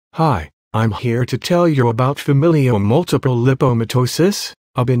Hi, I'm here to tell you about familial multiple lipomatosis,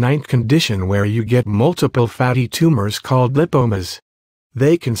 a benign condition where you get multiple fatty tumors called lipomas.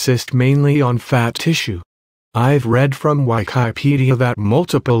 They consist mainly on fat tissue. I've read from Wikipedia that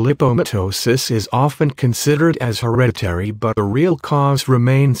multiple lipomatosis is often considered as hereditary, but the real cause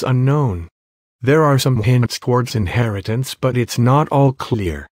remains unknown. There are some hints towards inheritance, but it's not all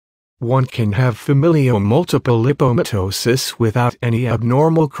clear. One can have familial multiple lipomatosis without any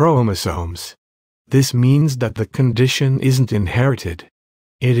abnormal chromosomes. This means that the condition isn't inherited.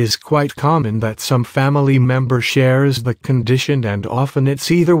 It is quite common that some family member shares the condition, and often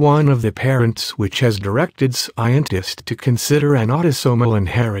it's either one of the parents, which has directed scientists to consider an autosomal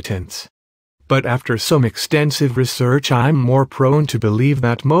inheritance. But after some extensive research, I'm more prone to believe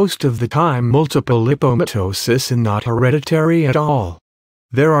that most of the time multiple lipomatosis is not hereditary at all.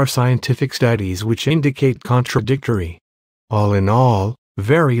 There are scientific studies which indicate contradictory. All in all,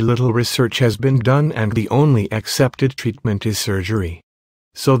 very little research has been done, and the only accepted treatment is surgery.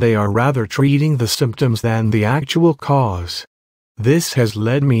 So they are rather treating the symptoms than the actual cause. This has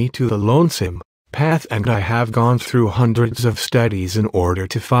led me to the lonesome path, and I have gone through hundreds of studies in order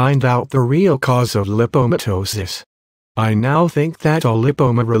to find out the real cause of lipomatosis. I now think that all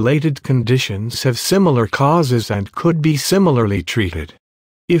lipoma-related conditions have similar causes and could be similarly treated.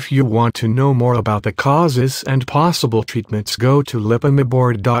 If you want to know more about the causes and possible treatments, go to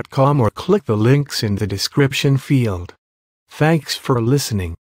lipomaboard.com or click the links in the description field. Thanks for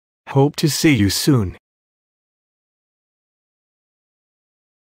listening. Hope to see you soon.